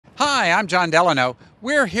Hi, I'm Jon Delano.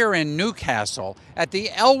 We're here in Newcastle at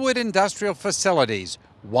the Elwood Industrial Facilities.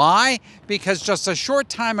 Why? Because just a short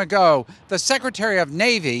time ago, the Secretary of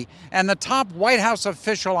Navy and the top White House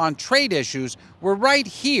official on trade issues were right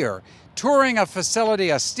here, touring a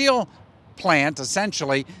facility, a steel plant,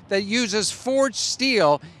 essentially, that uses forged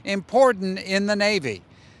steel, important in the Navy.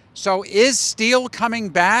 So is steel coming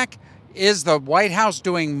back? Is the White House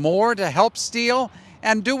doing more to help steel?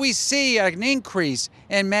 And do we see an increase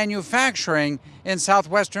in manufacturing in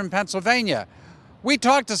southwestern Pennsylvania? We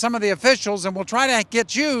talked to some of the officials, and we'll try to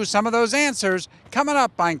get you some of those answers coming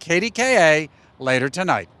up on KDKA later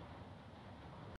tonight.